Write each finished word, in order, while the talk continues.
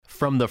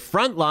from the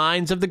front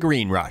lines of the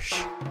green rush.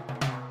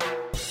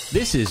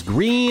 This is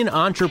Green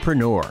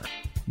Entrepreneur,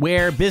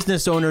 where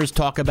business owners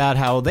talk about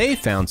how they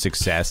found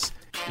success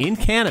in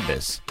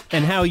cannabis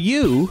and how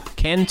you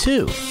can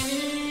too.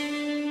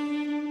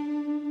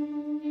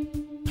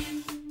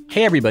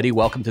 Hey everybody,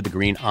 welcome to the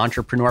Green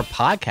Entrepreneur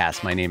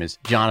Podcast. My name is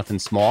Jonathan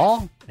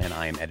Small, and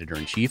I am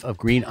editor-in-chief of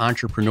Green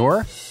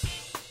Entrepreneur.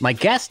 My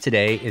guest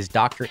today is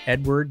Dr.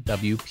 Edward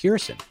W.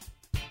 Pearson.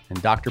 And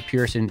Dr.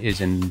 Pearson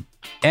is an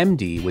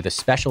MD with a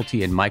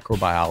specialty in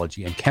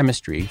microbiology and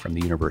chemistry from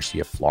the University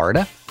of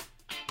Florida.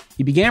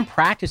 He began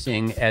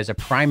practicing as a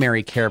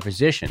primary care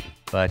physician,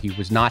 but he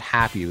was not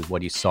happy with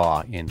what he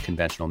saw in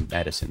conventional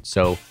medicine.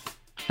 So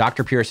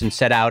Dr. Pearson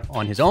set out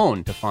on his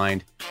own to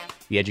find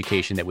the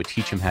education that would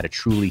teach him how to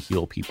truly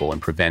heal people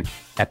and prevent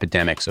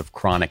epidemics of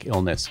chronic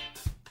illness.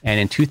 And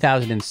in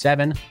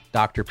 2007,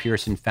 Dr.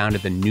 Pearson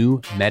founded the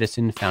New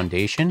Medicine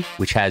Foundation,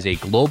 which has a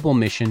global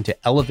mission to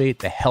elevate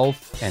the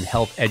health and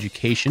health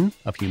education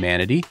of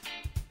humanity.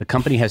 The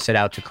company has set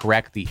out to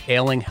correct the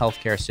ailing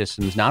healthcare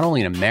systems, not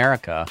only in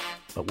America,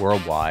 but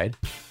worldwide.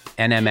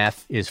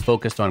 NMF is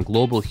focused on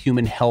global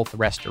human health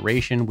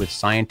restoration with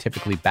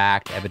scientifically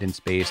backed,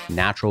 evidence-based,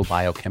 natural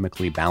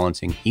biochemically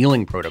balancing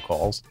healing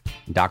protocols.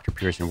 And Dr.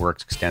 Pearson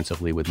works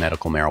extensively with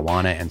medical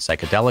marijuana and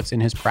psychedelics in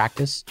his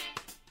practice.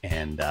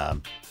 And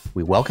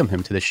we welcome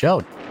him to the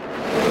show.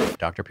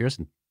 Dr.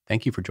 Pearson,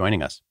 thank you for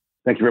joining us.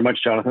 Thank you very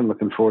much, Jonathan.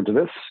 Looking forward to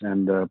this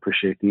and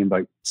appreciate the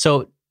invite.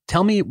 So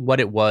tell me what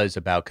it was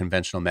about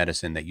conventional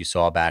medicine that you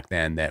saw back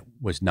then that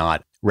was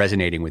not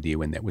resonating with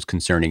you and that was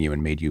concerning you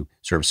and made you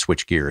sort of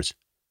switch gears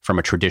from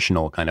a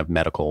traditional kind of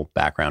medical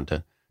background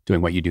to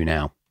doing what you do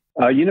now.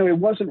 It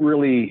wasn't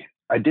really,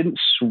 I didn't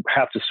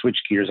have to switch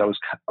gears. I was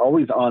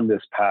always on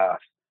this path.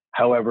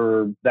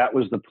 However, that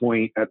was the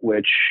point at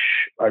which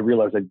I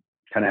realized I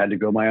kind of had to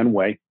go my own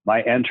way.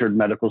 I entered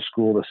medical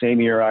school the same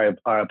year I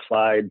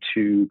applied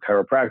to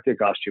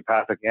chiropractic,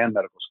 osteopathic, and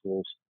medical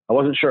schools. I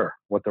wasn't sure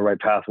what the right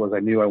path was. I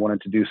knew I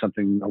wanted to do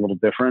something a little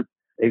different.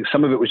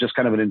 Some of it was just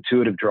kind of an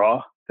intuitive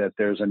draw that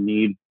there's a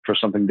need for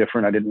something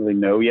different. I didn't really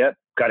know yet.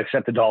 Got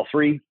accepted to all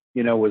three,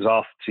 was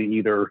off to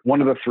either one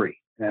of the three.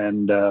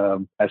 And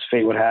as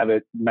fate would have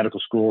it,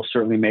 medical school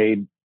certainly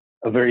made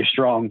a very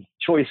strong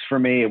choice for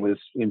me. It was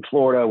in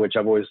Florida, which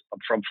I'm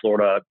from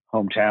Florida,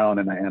 hometown,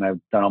 and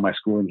I've done all my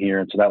schooling here.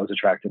 And so that was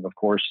attractive, of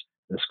course.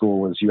 The school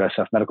was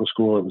USF Medical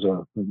School. It was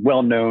a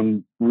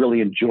well-known,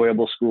 really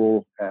enjoyable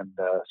school. And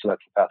so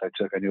that's the path I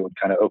took. I knew it would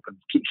kind of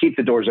keep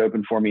the doors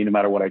open for me no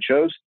matter what I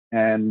chose.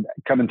 And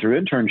coming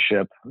through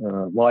internship,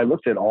 I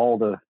looked at all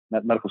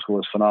that medical school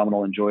was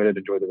phenomenal, enjoyed it,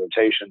 enjoyed the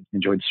rotation,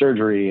 enjoyed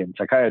surgery and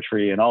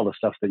psychiatry and all the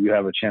stuff that you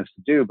have a chance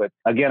to do. But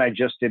again, I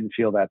just didn't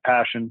feel that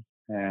passion.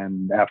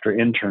 And after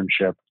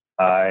internship,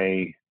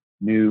 I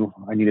knew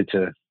I needed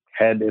to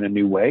head in a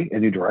new way, a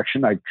new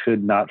direction. I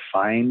could not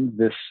find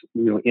this,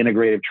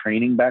 integrative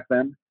training back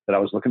then that I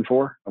was looking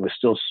for. I was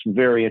still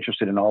very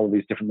interested in all of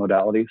these different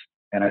modalities.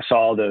 And I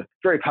saw the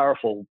very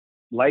powerful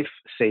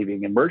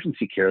life-saving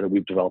emergency care that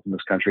we've developed in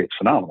this country. It's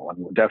phenomenal. I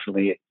mean, we're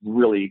definitely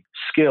really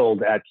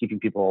skilled at keeping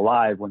people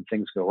alive when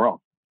things go wrong,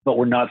 but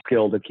we're not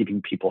skilled at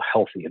keeping people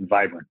healthy and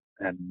vibrant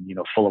and,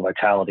 full of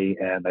vitality.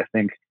 And I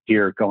think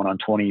here going on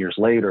 20 years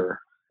later,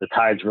 the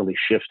tide's really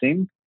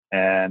shifting.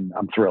 And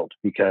I'm thrilled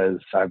because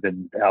I've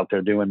been out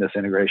there doing this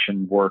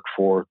integration work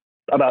for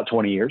about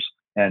 20 years.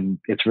 And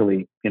it's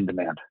really in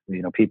demand.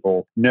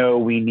 People know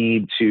we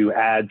need to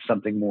add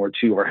something more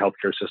to our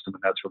healthcare system.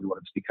 And that's really what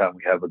it's become.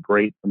 We have a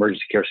great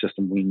emergency care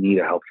system. We need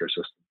a healthcare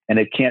system. And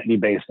it can't be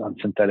based on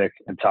synthetic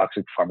and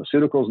toxic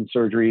pharmaceuticals and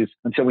surgeries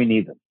until we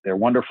need them. They're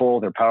wonderful.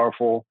 They're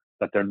powerful,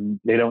 but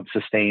they don't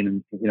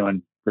sustain,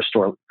 and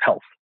restore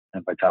health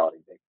and vitality.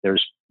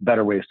 There's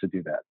better ways to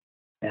do that.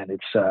 And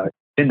it's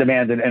in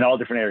demand in all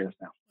different areas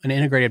now. An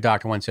integrative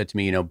doctor once said to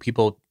me,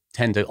 people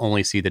tend to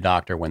only see the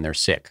doctor when they're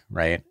sick,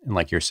 right? And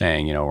like you're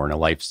saying, or in a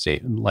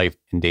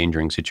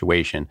life-endangering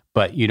situation,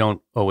 but you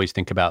don't always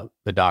think about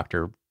the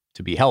doctor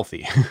to be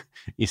healthy.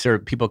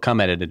 People come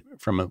at it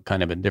from a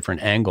kind of a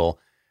different angle.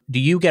 Do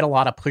you get a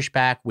lot of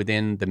pushback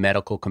within the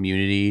medical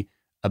community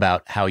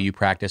about how you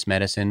practice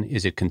medicine?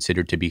 Is it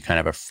considered to be kind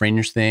of a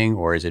fringe thing,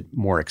 or is it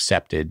more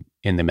accepted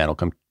in the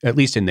medical, at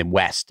least in the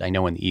West? I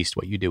know in the East,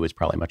 what you do is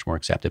probably much more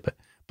accepted,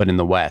 but in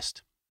the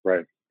West.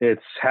 Right.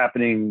 It's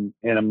happening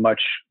in a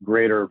much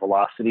greater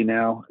velocity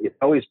now. It's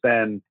always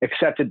been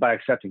accepted by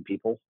accepting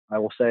people, I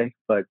will say,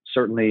 but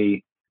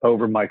certainly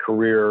over my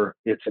career,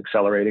 it's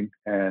accelerating.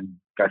 And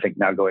I think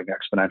now going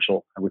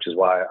exponential, which is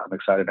why I'm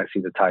excited. I see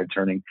the tide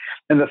turning.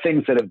 And the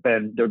things that have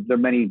been, there are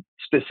many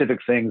specific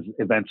things,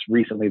 events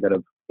recently that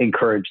have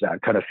encouraged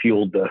that, kind of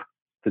fueled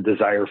the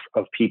desire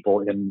of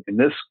people in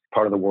this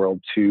part of the world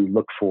to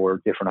look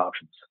for different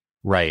options.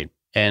 Right.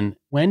 And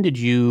when did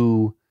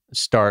you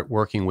start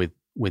working with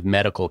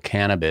medical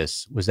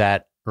cannabis? Was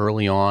that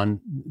early on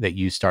that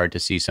you started to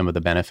see some of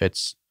the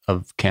benefits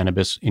of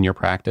cannabis in your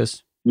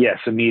practice? Yes,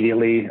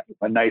 immediately.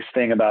 A nice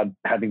thing about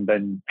having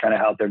been kind of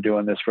out there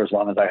doing this for as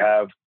long as I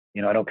have,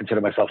 I don't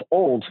consider myself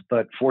old,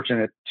 but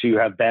fortunate to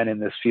have been in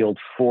this field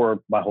for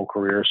my whole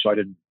career. So I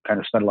didn't kind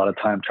of spend a lot of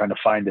time trying to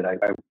find it. I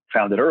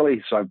found it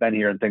early. So I've been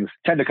here and things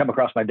tend to come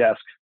across my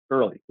desk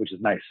early, which is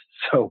nice.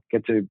 So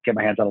get to get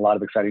my hands on a lot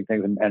of exciting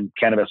things. And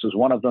cannabis was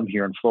one of them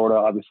here in Florida.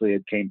 Obviously,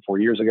 it came 4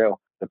 years ago.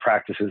 The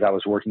practices I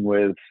was working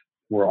with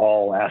were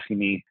all asking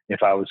me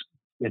if I was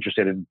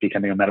interested in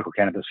becoming a medical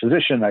cannabis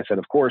physician. I said,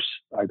 of course.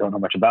 I don't know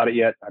much about it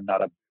yet. I'm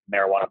not a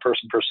marijuana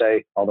person per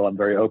se, although I'm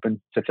very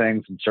open to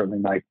things. And certainly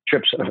my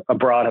trips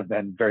abroad have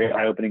been very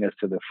eye-opening as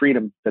to the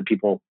freedom that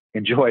people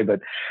enjoy,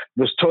 but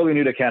was totally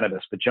new to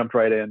cannabis, but jumped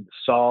right in,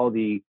 saw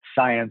the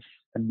science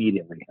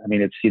immediately. I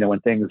mean, it's,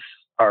 when things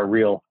are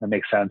real and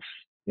make sense,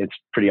 it's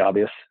pretty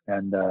obvious.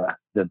 And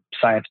the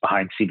science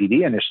behind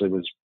CBD initially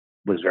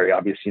was very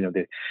obvious,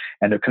 the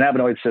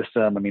endocannabinoid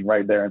system. I mean,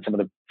 right there, and some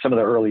of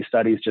the early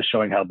studies just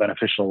showing how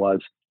beneficial it was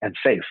and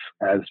safe,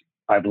 as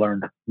I've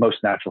learned most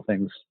natural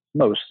things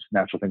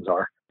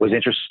are. Was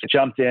interested,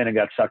 jumped in and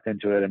got sucked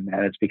into it, and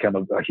it's become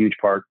a huge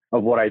part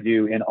of what I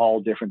do in all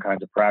different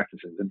kinds of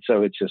practices. And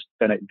so it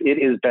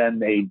has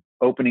been a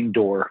opening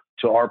door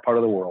to our part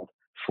of the world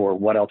for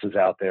what else is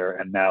out there,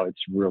 and now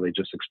it's really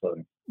just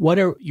exploding. What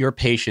are your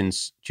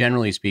patients,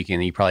 generally speaking,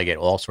 and you probably get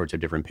all sorts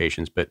of different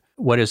patients, but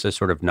what is the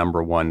sort of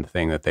number one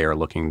thing that they are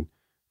looking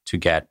to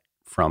get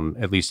from,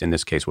 at least in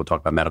this case, we'll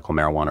talk about medical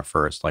marijuana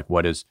first. Like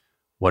what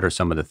are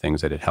some of the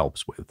things that it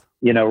helps with?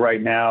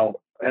 Right now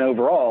and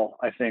overall,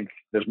 I think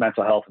there's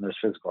mental health and there's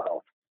physical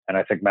health. And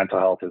I think mental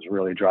health is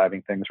really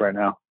driving things right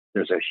now.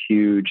 There's a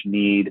huge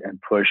need and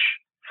push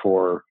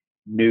for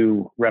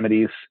new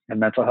remedies in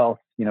mental health.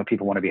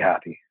 People want to be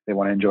happy. They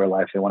want to enjoy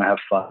life. They want to have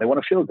fun. They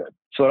want to feel good.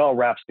 So it all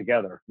wraps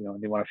together,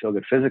 and they want to feel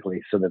good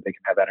physically so that they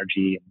can have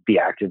energy and be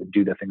active and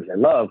do the things they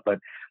love. But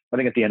I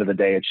think at the end of the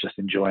day, it's just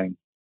enjoying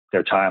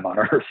their time on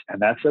earth.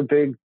 And that's a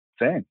big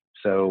thing.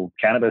 So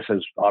cannabis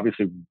has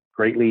obviously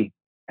greatly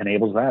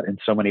enables that in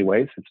so many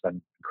ways. It's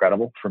been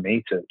incredible for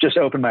me to just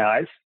open my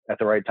eyes at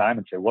the right time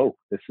and say, whoa,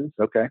 this is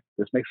okay.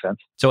 This makes sense.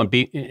 So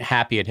be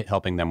happy at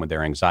helping them with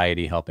their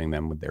anxiety, helping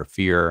them with their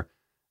fear.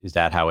 Is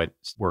that how it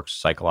works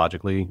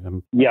psychologically?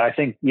 Yeah, I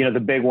think,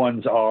 the big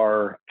ones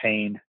are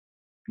pain,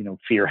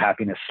 fear,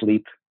 happiness,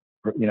 sleep.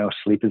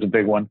 Sleep is a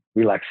big one.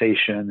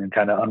 Relaxation and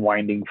kind of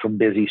unwinding from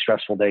busy,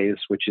 stressful days,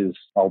 which is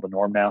all the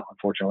norm now,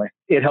 unfortunately.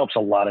 It helps a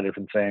lot of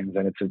different things,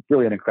 and it's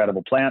really an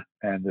incredible plant,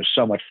 and there's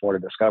so much more to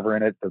discover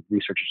in it. The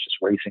research is just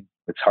racing.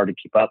 It's hard to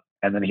keep up.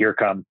 And then here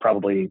come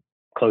probably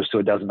close to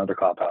a dozen other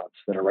compounds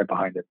that are right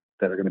behind it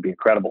that are going to be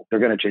incredible. They're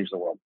going to change the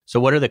world.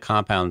 So what are the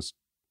compounds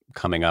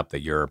coming up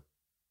that you're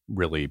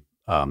really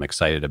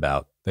excited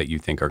about that you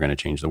think are going to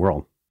change the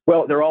world?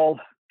 Well, they're all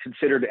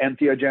considered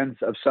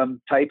entheogens of some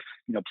type,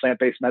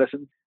 plant-based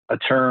medicine, a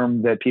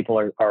term that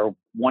people are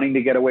wanting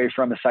to get away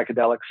from is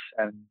psychedelics,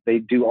 and they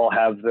do all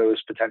have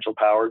those potential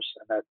powers,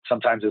 and that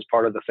sometimes is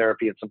part of the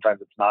therapy and sometimes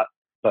it's not.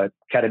 But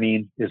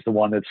ketamine is the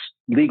one that's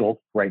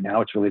legal right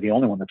now. It's really the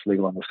only one that's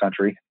legal in this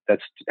country.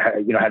 That's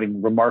having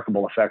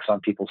remarkable effects on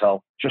people's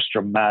health, just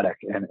dramatic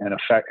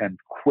and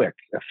quick,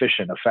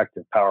 efficient,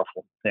 effective,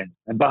 powerful things.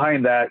 And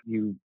behind that,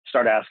 you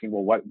start asking,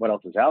 well, what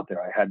else is out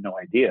there? I had no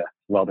idea.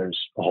 Well, there's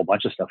a whole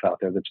bunch of stuff out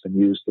there that's been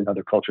used in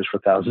other cultures for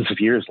thousands of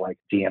years, like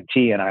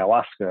DMT and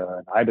ayahuasca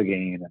and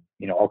ibogaine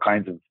and all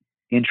kinds of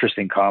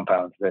interesting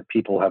compounds that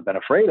people have been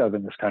afraid of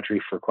in this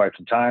country for quite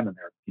some time, and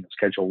they're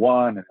Schedule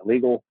 1 and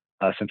illegal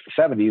since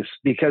the 70s,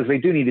 because they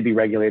do need to be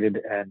regulated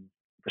and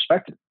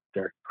respected.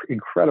 They're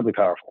incredibly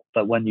powerful.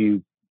 But when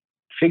you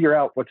figure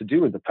out what to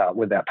do with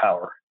that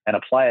power and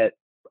apply it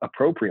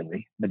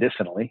appropriately,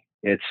 medicinally,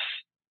 it's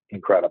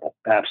incredible.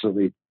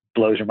 Absolutely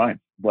blows your mind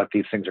what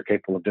these things are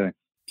capable of doing.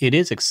 It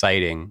is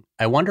exciting.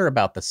 I wonder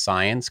about the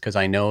science, because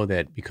I know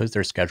that because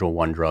they're Schedule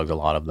 1 drugs, a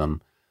lot of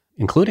them,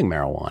 including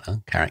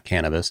marijuana,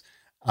 cannabis,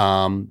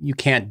 you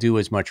can't do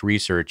as much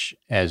research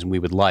as we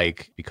would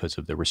like because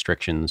of the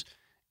restrictions.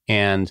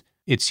 And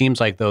it seems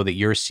like, though, that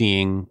you're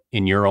seeing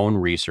in your own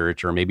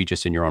research, or maybe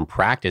just in your own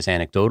practice,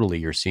 anecdotally,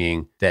 you're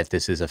seeing that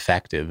this is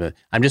effective.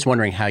 I'm just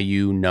wondering how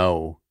you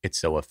know it's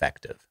so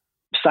effective.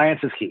 Science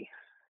is key.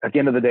 At the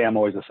end of the day, I'm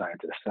always a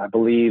scientist. I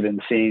believe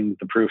in seeing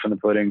the proof in the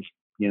pudding,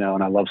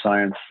 and I love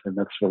science. And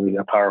that's really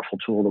a powerful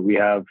tool that we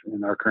have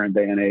in our current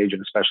day and age,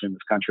 and especially in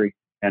this country.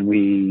 And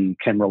we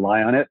can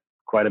rely on it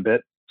quite a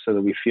bit so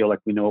that we feel like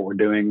we know what we're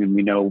doing and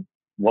we know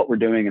what we're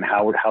doing and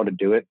how to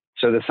do it.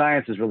 So the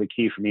science is really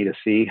key for me to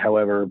see.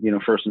 However,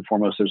 first and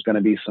foremost, there's going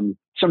to be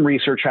some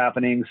research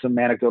happening, some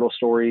anecdotal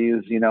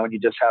stories, and you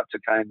just have to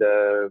kind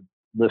of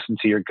listen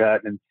to your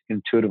gut and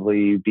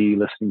intuitively be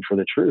listening for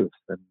the truth.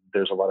 And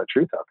there's a lot of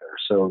truth out there.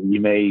 So you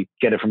may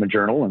get it from a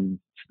journal, and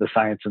the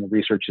science and the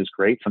research is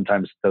great.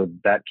 Sometimes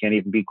that can't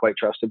even be quite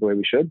trusted the way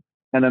we should.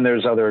 And then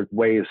there's other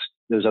ways,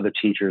 there's other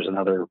teachers and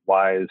other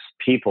wise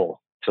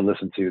people to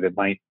listen to that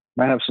might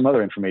have some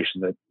other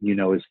information that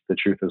is the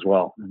truth as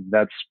well. And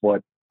that's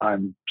what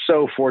I'm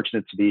so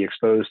fortunate to be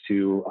exposed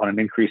to on an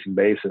increasing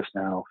basis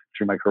now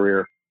through my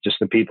career. Just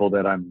the people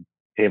that I'm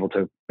able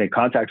to make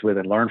contact with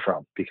and learn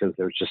from, because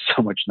there's just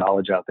so much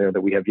knowledge out there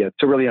that we have yet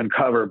to really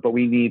uncover, but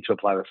we need to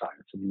apply the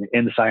science. I mean,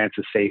 in science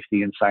is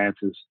safety, and science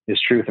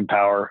is truth and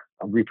power,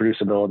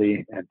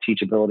 reproducibility and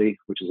teachability,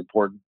 which is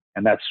important.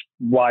 And that's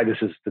why this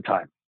is the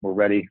time. We're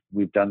ready.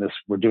 We've done this.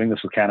 We're doing this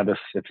with cannabis.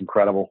 It's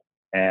incredible.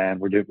 And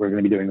we're going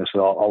to be doing this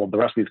with all of the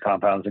rest of these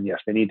compounds. And yes,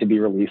 they need to be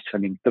released. I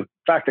mean, the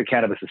fact that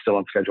cannabis is still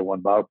on Schedule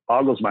 1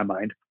 boggles my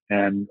mind.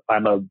 And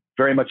I'm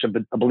very much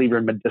a believer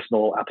in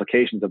medicinal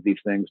applications of these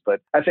things.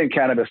 But I think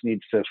cannabis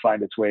needs to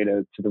find its way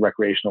to the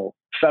recreational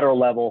federal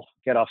level,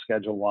 get off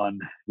Schedule 1,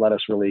 let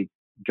us really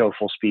go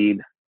full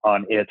speed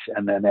on it,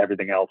 and then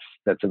everything else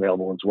that's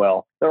available as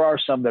well. There are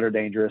some that are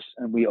dangerous,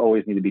 and we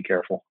always need to be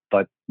careful.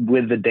 But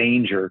with the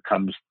danger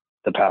comes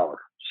the power.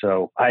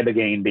 So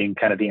Ibogaine being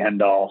kind of the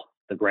end all,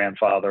 the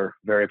grandfather,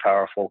 very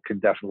powerful, can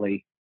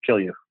definitely kill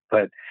you.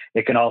 But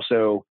it can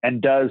also,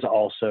 and does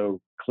also,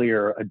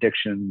 clear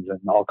addictions and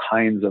all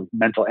kinds of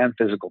mental and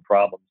physical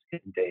problems in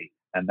days.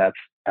 And that's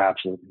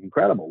absolutely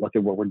incredible. Look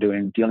at what we're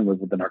dealing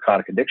with the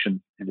narcotic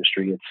addiction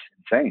industry. It's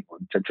insane.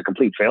 It's a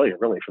complete failure,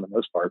 really, for the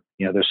most part.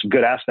 You know, there's some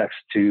good aspects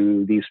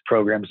to these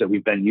programs that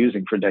we've been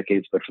using for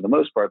decades, but for the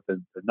most part,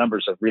 the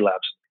numbers of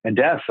relapse and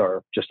death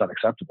are just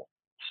unacceptable.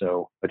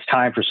 So it's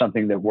time for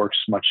something that works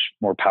much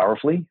more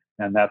powerfully.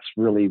 And that's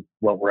really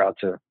what we're out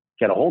to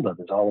get a hold of,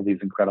 is all of these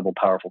incredible,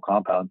 powerful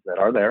compounds that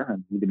are there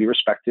and need to be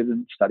respected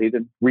and studied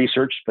and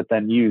researched, but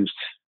then used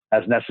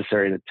as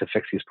necessary to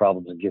fix these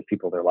problems and give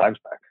people their lives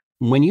back.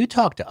 When you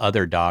talk to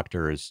other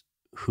doctors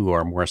who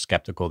are more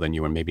skeptical than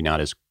you and maybe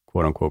not as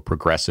quote unquote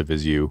progressive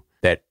as you,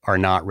 that are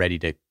not ready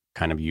to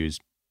kind of use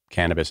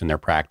cannabis in their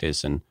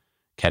practice and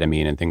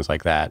ketamine and things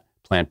like that,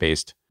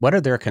 plant-based, what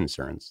are their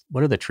concerns?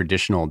 What do the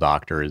traditional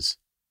doctors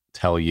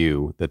tell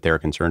you that they're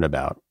concerned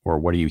about? Or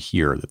what do you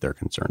hear that they're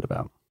concerned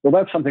about? Well,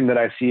 that's something that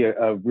I see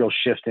a real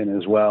shift in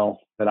as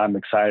well, that I'm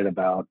excited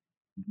about.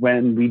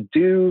 When we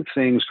do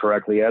things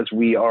correctly, as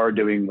we are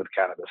doing with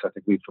cannabis, I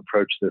think we've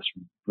approached this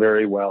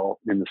very well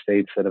in the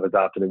states that have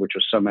adopted it, which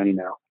are so many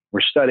now.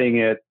 We're studying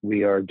it.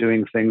 We are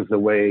doing things the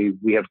way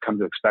we have come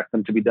to expect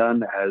them to be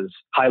done as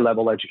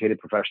high-level educated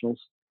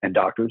professionals and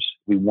doctors.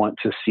 We want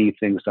to see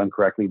things done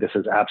correctly. This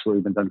has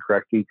absolutely been done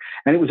correctly.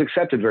 And it was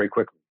accepted very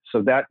quickly.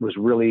 So that was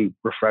really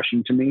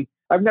refreshing to me.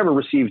 I've never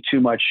received too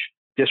much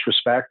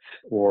disrespect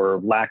or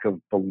lack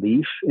of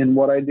belief in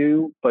what I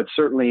do, but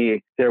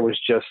certainly there was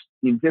just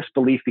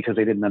disbelief because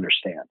they didn't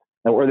understand,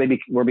 or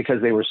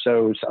because they were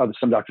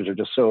some doctors are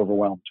just so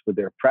overwhelmed with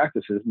their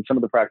practices, and some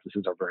of the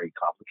practices are very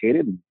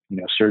complicated,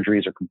 and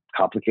surgeries are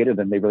complicated,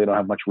 and they really don't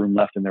have much room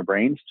left in their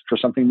brains for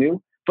something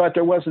new. But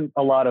there wasn't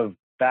a lot of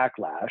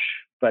backlash.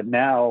 But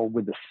now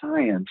with the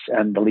science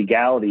and the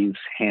legalities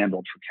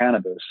handled for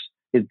cannabis,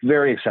 it's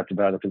very accepted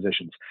by other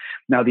physicians.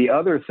 Now, the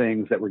other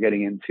things that we're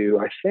getting into,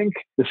 I think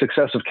the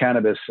success of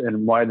cannabis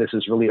and why this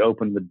has really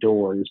opened the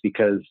door is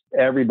because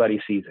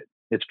everybody sees it.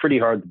 It's pretty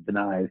hard to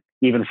deny,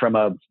 even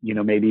from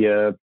maybe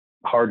a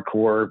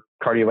hardcore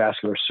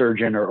cardiovascular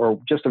surgeon or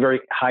just a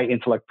very high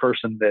intellect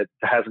person that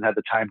hasn't had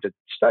the time to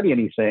study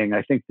anything.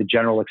 I think the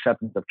general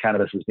acceptance of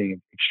cannabis as being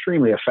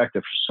extremely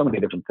effective for so many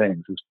different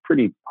things is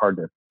pretty hard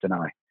to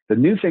deny. The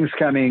new things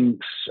coming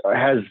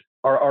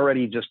are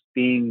already just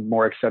being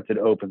more accepted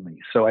openly.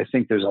 So I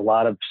think there's a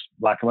lot of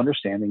lack of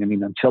understanding. I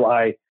mean, until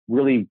I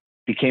really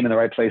became in the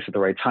right place at the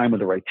right time with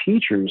the right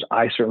teachers,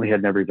 I certainly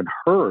had never even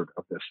heard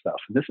of this stuff.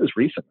 And this is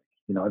recently.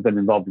 I've been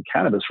involved in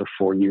cannabis for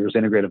 4 years,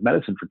 integrative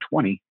medicine for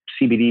 20,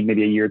 CBD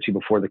maybe a year or two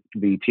before the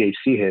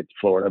THC hit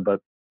Florida. But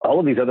all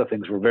of these other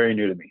things were very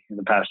new to me in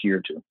the past year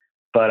or two.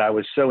 But I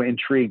was so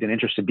intrigued and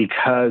interested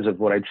because of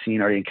what I'd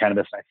seen already in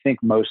cannabis. And I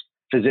think most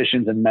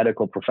physicians and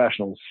medical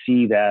professionals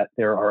see that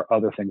there are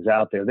other things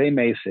out there. They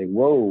may say,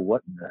 whoa,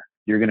 what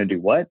you're going to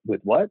do what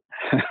with what?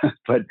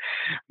 But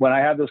when I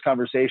have those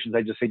conversations,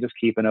 I just say, just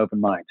keep an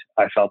open mind.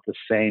 I felt the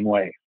same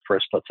way for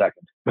a split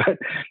second, but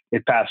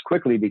it passed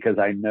quickly because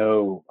I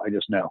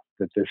just know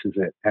that this is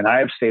it. And I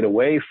have stayed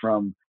away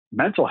from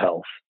mental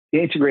health, the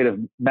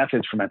integrative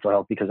methods for mental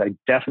health, because I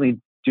definitely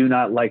do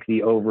not like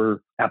the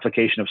over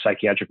application of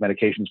psychiatric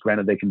medications.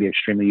 Granted, they can be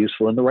extremely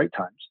useful in the right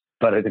times.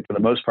 But I think for the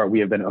most part, we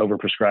have been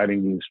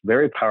over-prescribing these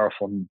very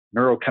powerful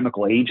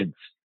neurochemical agents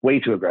way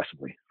too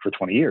aggressively for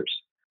 20 years.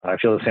 I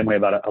feel the same way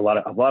about a lot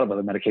of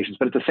other medications.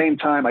 But at the same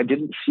time, I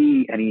didn't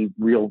see any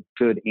real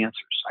good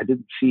answers. I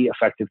didn't see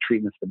effective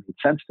treatments that made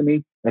sense to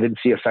me. I didn't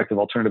see effective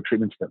alternative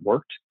treatments that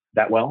worked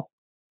that well.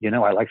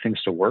 I like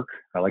things to work.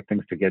 I like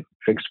things to get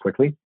fixed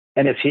quickly.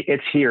 And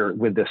it's here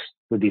with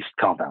these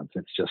compounds.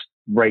 It's just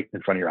right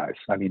in front of your eyes.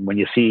 I mean, when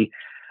you see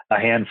a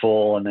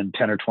handful and then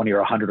 10 or 20 or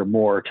 100 or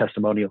more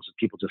testimonials of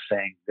people just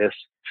saying, this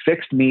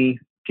fixed me,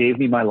 gave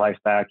me my life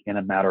back in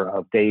a matter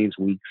of days,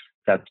 weeks,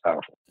 that's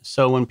powerful.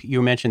 So when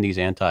you mentioned these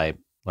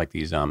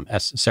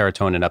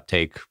serotonin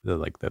uptake,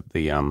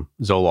 the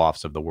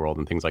Zolofts of the world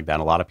and things like that,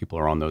 a lot of people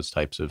are on those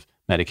types of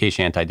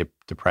medication,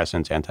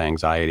 antidepressants,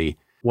 anti-anxiety.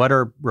 What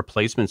are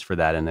replacements for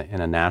that in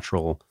a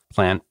natural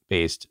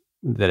plant-based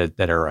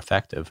that are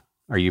effective?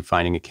 Are you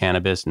finding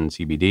cannabis and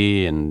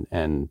CBD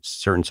and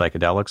certain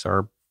psychedelics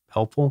are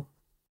helpful?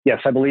 Yes,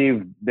 I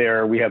believe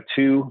we have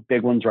two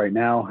big ones right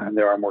now, and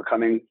there are more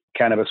coming.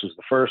 Cannabis was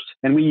the first,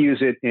 and we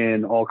use it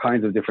in all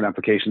kinds of different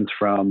applications,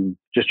 from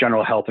just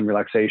general health and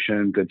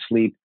relaxation, good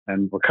sleep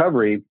and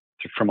recovery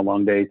from a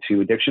long day,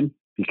 to addiction,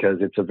 because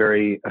it's a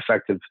very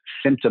effective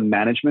symptom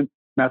management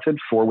method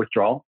for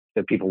withdrawal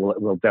that people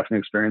will definitely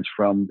experience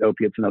from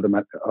opiates and other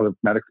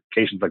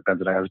medications like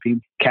benzodiazepines.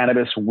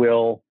 Cannabis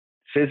will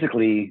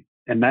physically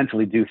and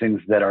mentally do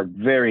things that are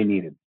very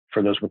needed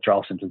for those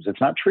withdrawal symptoms. It's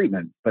not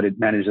treatment, but it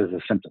manages the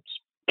symptoms.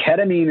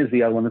 Ketamine is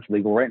the other one that's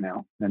legal right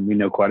now, and we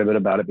know quite a bit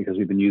about it because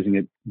we've been using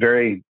it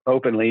very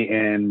openly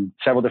in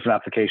several different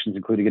applications,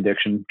 including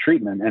addiction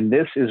treatment. And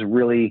this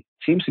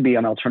seems to be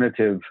an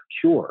alternative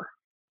cure.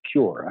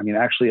 I mean,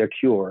 actually a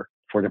cure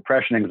for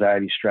depression,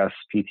 anxiety, stress,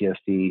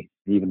 PTSD,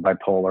 even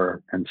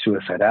bipolar and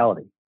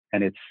suicidality.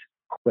 And it's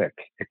quick.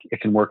 It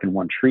can work in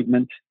one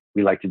treatment.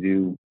 We like to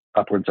do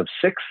upwards of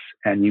 6,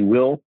 and you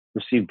will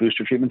receive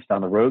booster treatments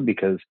down the road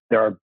because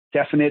there are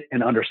definite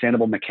and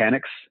understandable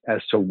mechanics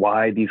as to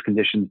why these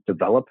conditions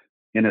develop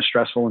in a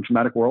stressful and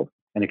traumatic world,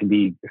 and it can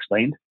be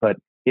explained, but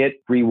it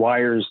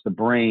rewires the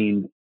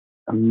brain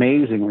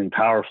amazingly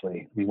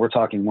powerfully. I mean, we're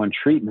talking one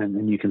treatment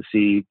and you can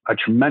see a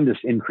tremendous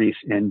increase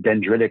in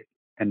dendritic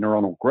and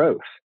neuronal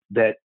growth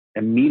that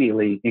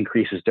immediately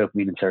increases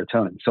dopamine and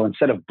serotonin. So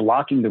instead of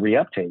blocking the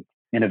reuptake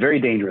in a very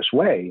dangerous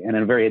way and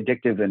in a very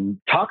addictive and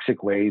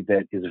toxic way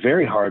that is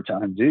very hard to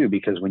undo,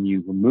 because when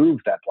you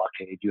remove that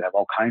blockade, you have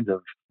all kinds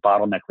of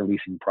bottleneck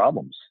releasing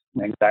problems.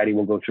 Anxiety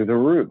will go through the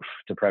roof.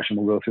 Depression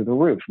will go through the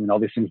roof. I mean, all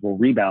these things will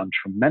rebound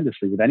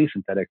tremendously with any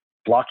synthetic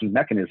blocking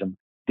mechanism.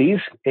 These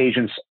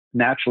agents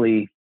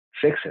naturally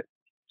fix it.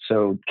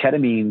 So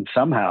ketamine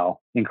somehow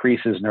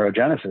increases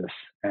neurogenesis,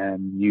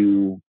 and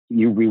you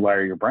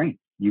rewire your brain.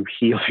 You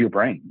heal your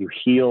brain. You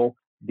heal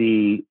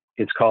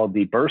it's called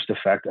the burst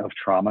effect of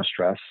trauma,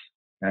 stress,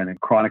 and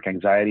chronic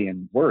anxiety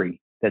and worry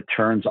that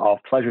turns off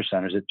pleasure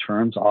centers. It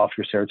turns off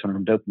your serotonin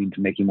and dopamine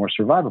to make you more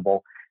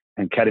survivable.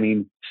 And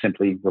ketamine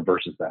simply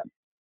reverses that.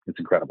 It's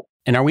incredible.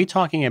 And are we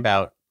talking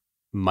about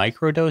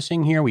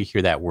microdosing here? We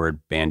hear that word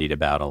bandied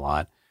about a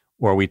lot.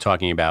 Or are we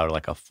talking about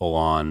like a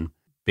full-on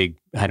big,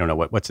 I don't know,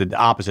 what's the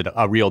opposite,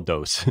 a real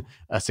dose,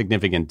 a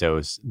significant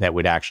dose that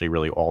would actually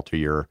really alter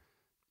your,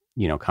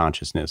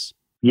 consciousness?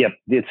 Yep,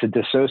 it's a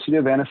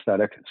dissociative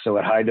anesthetic. So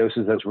at high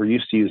doses, as we're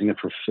used to using it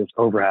for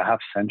over a half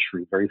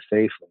century, very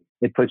safely,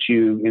 it puts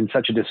you in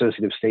such a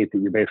dissociative state that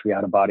you're basically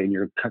out of body and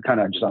you're kind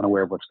of just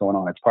unaware of what's going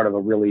on. It's part of a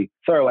really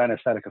thorough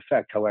anesthetic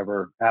effect.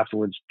 However,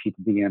 afterwards,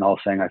 people begin all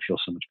saying, I feel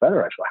so much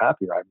better. I feel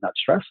happier. I'm not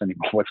stressed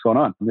anymore. What's going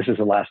on? And this is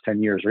the last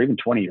 10 years or even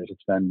 20 years. This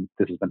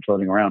has been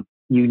floating around.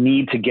 You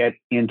need to get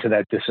into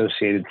that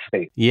dissociated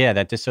state. Yeah,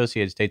 that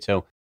dissociated state.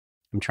 So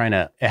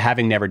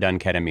having never done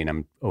ketamine,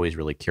 I'm always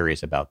really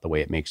curious about the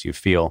way it makes you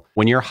feel.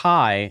 When you're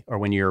high, or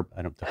when you're,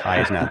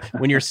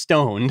 when you're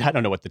stoned, I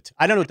don't know what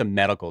the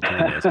medical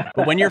term is,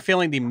 but when you're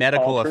feeling the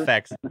medical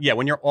effects,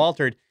 when you're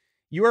altered,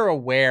 you are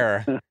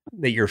aware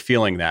that you're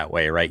feeling that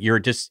way, right? You're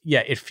just,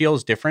 it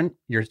feels different.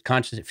 Your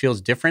conscious, it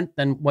feels different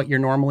than what you're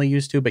normally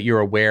used to, but you're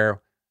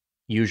aware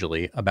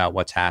usually about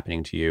what's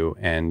happening to you,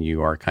 and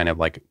you are kind of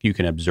like, you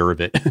can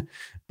observe it.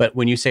 But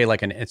when you say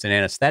it's an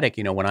anesthetic,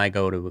 when I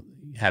go to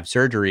have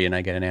surgery and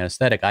I get an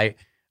anesthetic,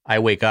 I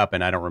wake up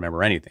and I don't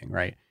remember anything,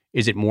 right?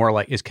 Is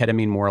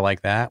ketamine more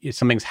like that? If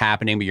something's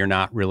happening, but you're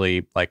not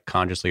really like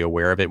consciously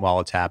aware of it while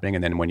it's happening,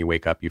 and then when you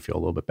wake up, you feel a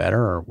little bit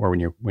better, or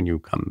when you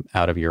come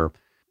out of your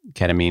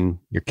ketamine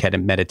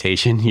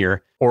meditation,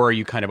 or are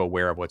you kind of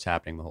aware of what's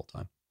happening the whole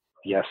time?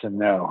 Yes and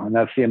no. And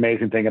that's the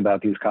amazing thing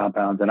about these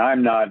compounds. And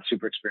I'm not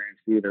super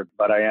experienced either,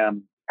 but I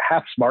am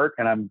half smart,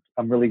 and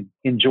I'm really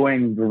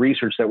enjoying the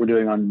research that we're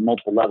doing on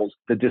multiple levels.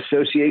 The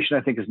dissociation,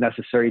 I think, is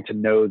necessary to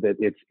know that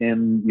it's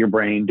in your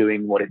brain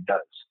doing what it does.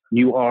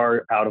 You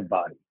are out of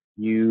body.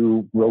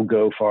 You will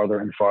go farther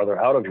and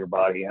farther out of your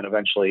body. And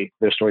eventually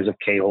there's stories of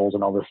K-holes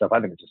and all this stuff. I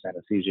think it's just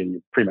anesthesia.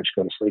 You pretty much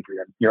go to sleep.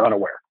 You're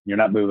unaware. You're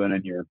not moving,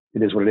 and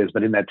it is what it is.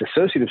 But in that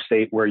dissociative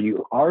state where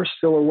you are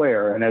still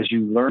aware, and as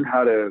you learn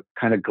how to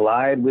kind of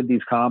glide with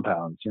these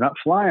compounds, you're not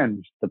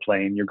flying the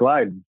plane, you're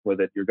gliding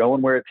with it. You're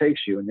going where it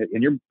takes you.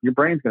 And your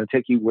brain's going to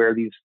take you where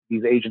these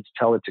agents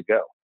tell it to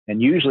go.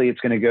 And usually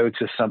it's going to go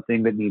to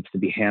something that needs to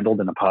be handled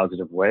in a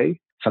positive way.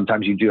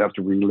 Sometimes you do have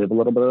to relive a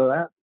little bit of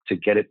that to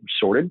get it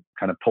sorted,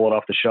 kind of pull it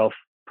off the shelf,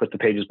 put the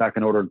pages back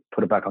in order,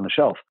 put it back on the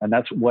shelf. And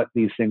that's what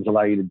these things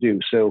allow you to do.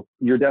 So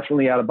you're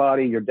definitely out of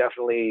body. You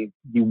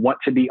want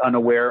to be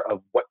unaware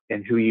of what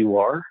and who you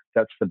are.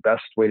 That's the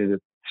best way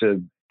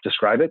to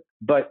describe it.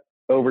 But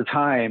over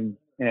time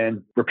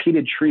and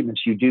repeated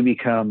treatments, you do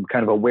become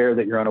kind of aware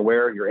that you're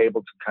unaware. You're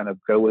able to kind of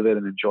go with it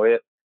and enjoy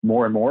it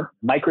more and more.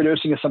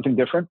 Microdosing is something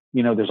different.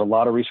 There's a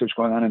lot of research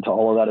going on into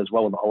all of that as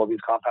well, with all of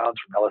these compounds,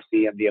 from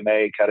LSD,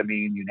 MDMA,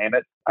 ketamine, you name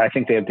it. I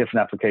think they have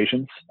different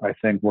applications. I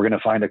think we're going to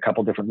find a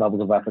couple different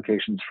levels of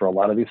applications for a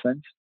lot of these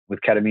things. With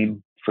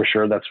ketamine, for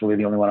sure, that's really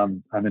the only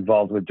one I'm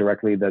involved with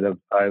directly that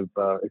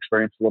I've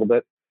experienced a little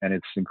bit, and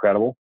it's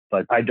incredible.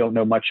 But I don't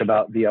know much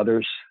about the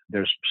others.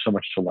 There's so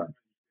much to learn,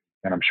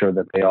 and I'm sure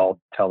that they all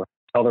tell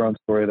a tell their own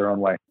story their own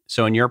way.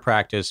 So in your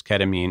practice,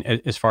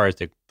 ketamine, as far as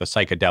the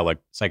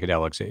psychedelics,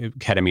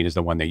 ketamine is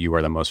the one that you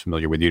are the most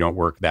familiar with. You don't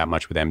work that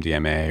much with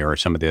MDMA or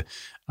some of the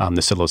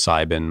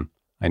psilocybin.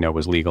 I know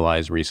was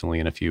legalized recently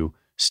in a few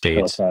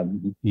states.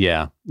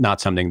 Yeah,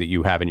 not something that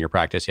you have in your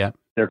practice yet.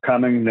 They're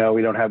coming. No,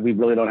 we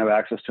really don't have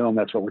access to them.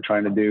 That's what we're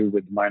trying to do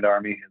with the Mind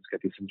Army, is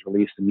get these things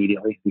released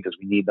immediately because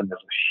we need them.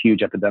 There's a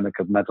huge epidemic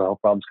of mental health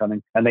problems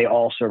coming, and they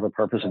all serve a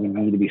purpose, and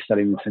we need to be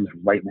studying these things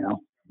right now.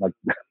 Like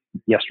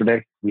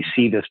yesterday, we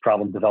see this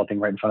problem developing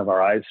right in front of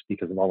our eyes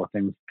because of all the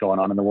things going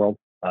on in the world.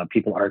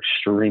 People are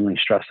extremely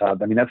stressed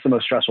out. I mean, that's the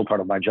most stressful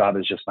part of my job,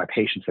 is just my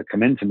patients that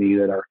come into me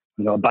that are,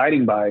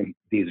 abiding by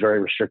these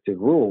very restrictive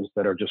rules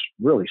that are just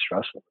really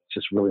stressful. It's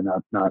just really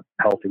not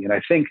healthy. And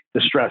I think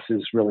the stress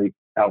is really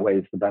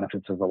outweighs the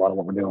benefits of a lot of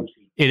what we're doing.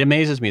 It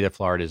amazes me that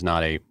Florida is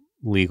not a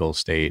legal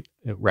state,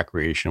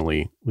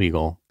 recreationally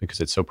legal, because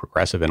it's so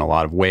progressive in a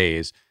lot of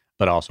ways.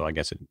 But also, I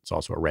guess it's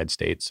also a red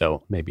state,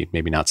 so maybe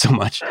not so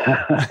much.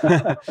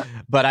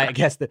 But I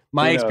guess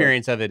my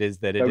experience of it is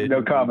that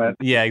no comment.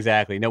 Yeah,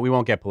 exactly. No, we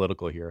won't get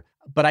political here.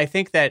 But I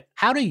think that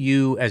how do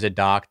you, as a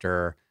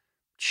doctor,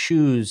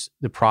 choose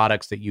the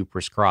products that you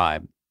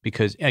prescribe?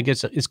 Because I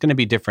guess it's going to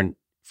be different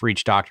for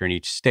each doctor in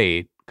each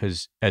state.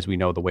 Because as we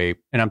know,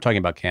 and I'm talking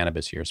about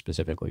cannabis here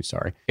specifically,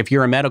 sorry. If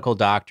you're a medical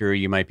doctor,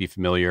 you might be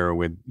familiar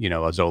with, a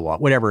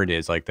Zoloft, whatever it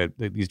is, like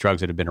these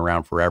drugs that have been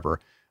around forever.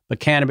 But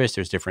cannabis,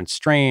 there's different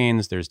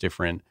strains, there's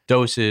different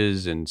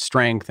doses and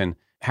strength. And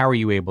how are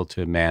you able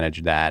to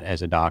manage that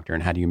as a doctor?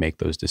 And how do you make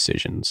those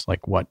decisions?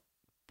 Like what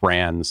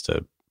brands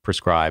to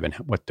prescribe and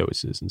what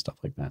doses and stuff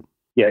like that?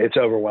 Yeah, it's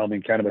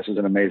overwhelming. Cannabis is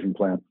an amazing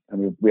plant. I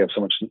mean, we have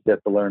so much yet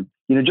to learn.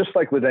 Just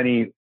like with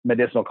any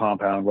medicinal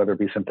compound, whether it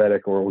be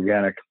synthetic or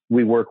organic,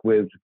 we work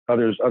with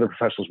other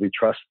professionals we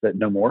trust that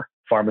know more,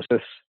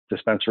 pharmacists,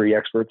 dispensary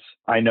experts.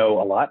 I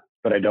know a lot,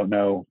 but I don't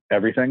know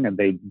everything, and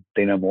they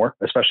know more,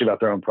 especially about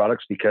their own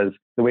products, because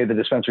the way the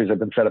dispensaries have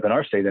been set up in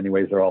our state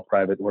anyways, they're all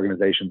private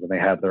organizations and they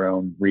have their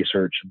own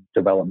research and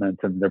development,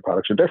 and their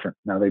products are different.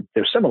 Now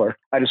they're similar.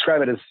 I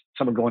describe it as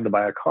someone going to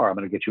buy a car. I'm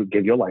going to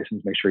give you a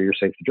license, make sure you're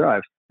safe to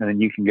drive, and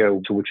then you can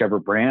go to whichever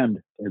brand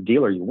or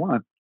dealer you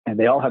want. And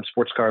they all have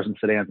sports cars and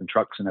sedans and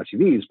trucks and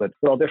SUVs, but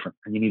they're all different.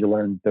 And you need to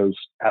learn those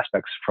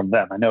aspects from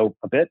them. I know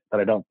a bit, but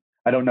I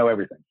don't know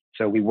everything.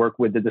 So we work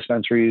with the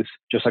dispensaries,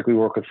 just like we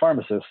work with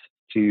pharmacists,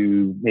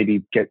 to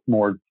maybe get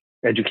more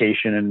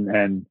education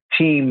and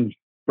team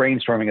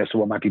brainstorming as to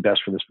what might be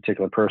best for this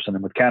particular person.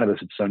 And with cannabis,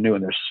 it's so new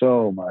and there's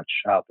so much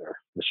out there,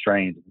 the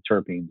strains and the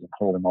terpenes and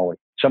holy moly,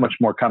 so much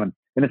more coming.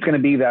 And it's going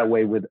to be that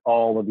way with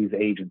all of these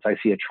agents. I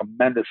see a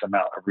tremendous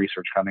amount of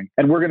research coming,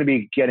 and we're going to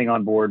be getting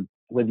on board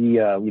with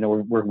the,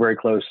 we're very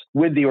close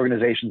with the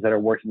organizations that are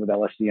working with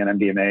LSD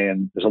and MDMA,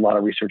 and there's a lot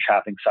of research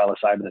happening.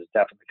 Psilocybin is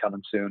definitely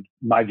coming soon.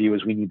 My view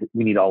is we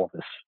need all of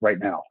this right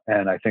now.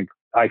 And I think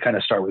I kind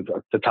of start with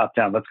the top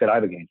down. Let's get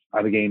Ibogaine.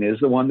 Ibogaine is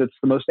the one that's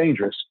the most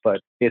dangerous, but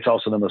it's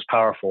also the most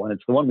powerful. And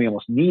it's the one we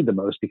almost need the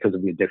most because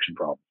of the addiction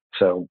problem.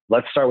 So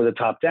let's start with the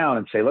top down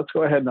and say, let's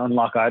go ahead and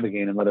unlock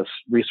Ibogaine and let us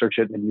research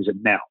it and use it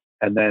now.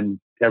 And then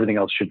everything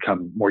else should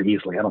come more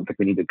easily. I don't think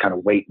we need to kind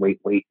of wait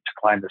to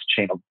climb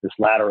this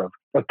ladder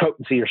of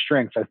potency or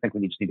strength. I think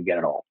we just need to get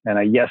it all.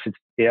 And yes, it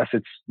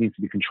needs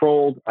to be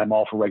controlled. I'm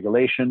all for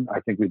regulation.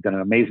 I think we've done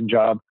an amazing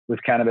job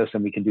with cannabis,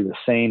 and we can do the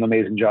same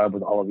amazing job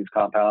with all of these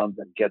compounds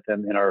and get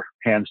them in our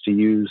hands to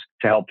use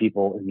to help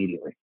people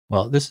immediately.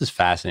 Well, this is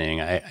fascinating.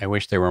 I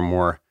wish there were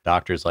more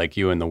doctors like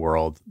you in the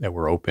world that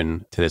were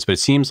open to this, but it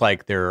seems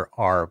like there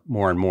are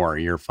more and more.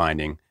 You're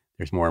finding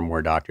there's more and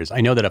more doctors. I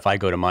know that if I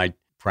go to my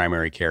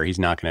primary care, he's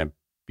not going to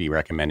be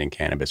recommending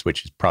cannabis,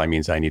 which probably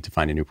means I need to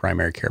find a new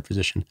primary care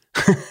physician.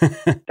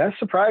 That's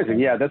surprising.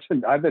 Yeah,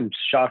 I've been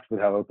shocked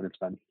with how open it's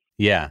been.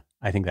 Yeah,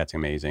 I think that's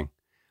amazing.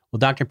 Well,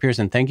 Dr.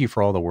 Pearson, thank you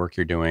for all the work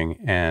you're doing,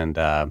 and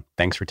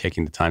thanks for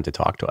taking the time to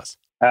talk to us.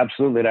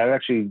 Absolutely. And I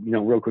actually,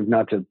 real quick,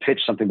 not to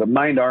pitch something, but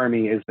Mind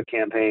Army is the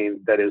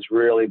campaign that is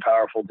really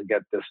powerful to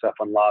get this stuff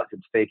unlocked.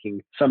 It's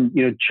taking some,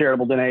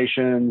 charitable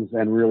donations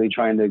and really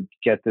trying to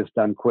get this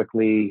done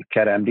quickly.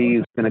 KetaMD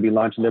is going to be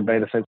launching their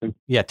beta system.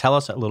 Yeah. Tell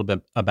us a little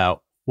bit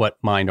about what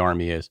Mind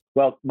Army is.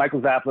 Well, Michael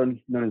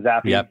Zaplin, known as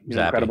Zappy, Zappy.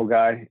 Incredible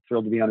guy,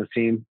 thrilled to be on his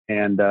team.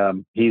 And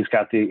he's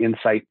got the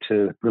insight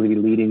to really be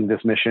leading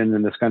this mission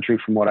in this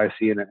country from what I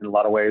see in a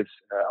lot of ways,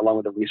 along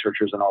with the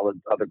researchers and all the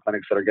other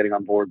clinics that are getting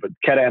on board. But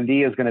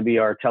KetaMD is going to be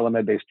our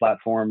telemed-based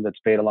platform that's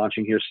beta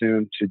launching here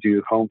soon to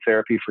do home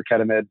therapy for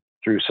Ketamed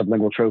through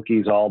sublingual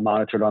troches, all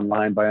monitored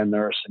online by a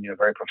nurse and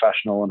very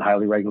professional and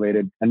highly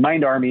regulated. And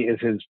Mind Army is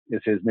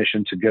his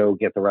mission to go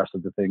get the rest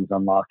of the things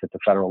unlocked at the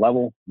federal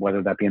level,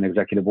 whether that be an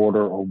executive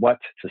order or what,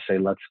 to say,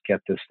 let's get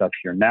this stuff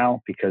here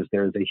now, because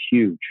there's a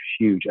huge,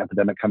 huge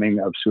epidemic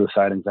coming of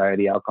suicide,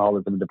 anxiety,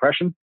 alcoholism, and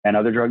depression, and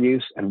other drug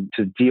use. And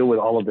to deal with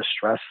all of the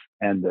stress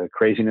and the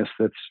craziness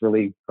that's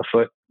really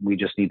afoot, we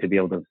just need to be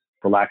able to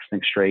relax,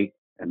 think straight,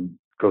 and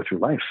go through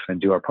life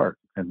and do our part.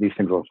 And these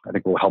things will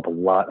help a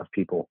lot of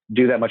people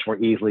do that much more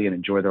easily and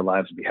enjoy their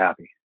lives and be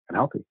happy and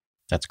healthy.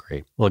 That's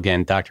great. Well,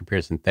 again, Dr.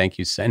 Pearson, thank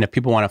you. And if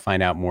people want to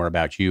find out more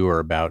about you or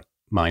about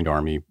Mind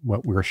Army,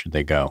 where should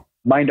they go?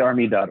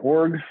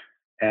 mindarmy.org.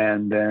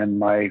 And then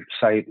my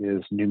site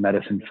is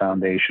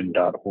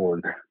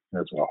newmedicinefoundation.org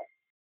as well.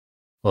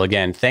 Well,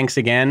 again, thanks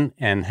again,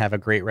 and have a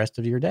great rest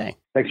of your day.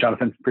 Thanks,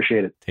 Jonathan.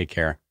 Appreciate it. Take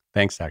care.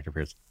 Thanks, Dr.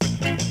 Pierce.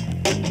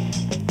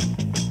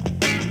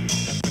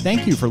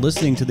 Thank you for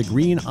listening to the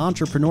Green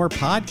Entrepreneur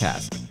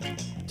Podcast.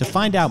 To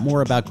find out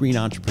more about Green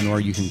Entrepreneur,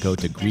 you can go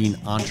to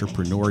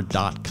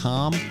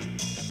greenentrepreneur.com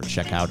or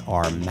check out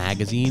our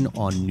magazine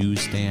on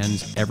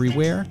newsstands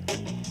everywhere.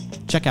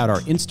 Check out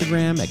our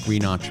Instagram at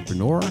Green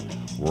Entrepreneur.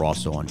 We're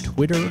also on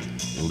Twitter,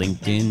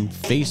 LinkedIn,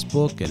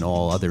 Facebook, and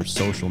all other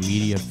social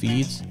media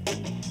feeds.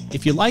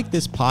 If you like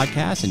this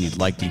podcast and you'd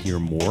like to hear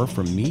more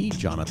from me,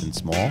 Jonathan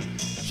Small,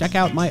 check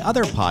out my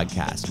other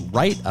podcast,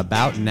 Right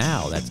About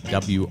Now. That's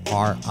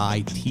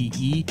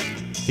WRITE,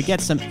 to get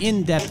some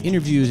in-depth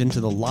interviews into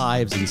the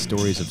lives and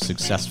stories of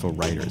successful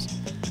writers,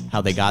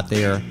 how they got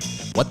there,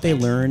 what they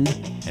learned,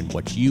 and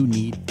what you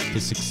need to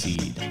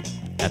succeed.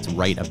 That's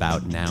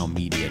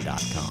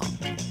rightaboutnowmedia.com.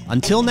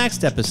 Until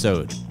next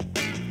episode,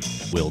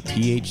 we'll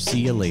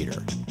THC you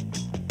later.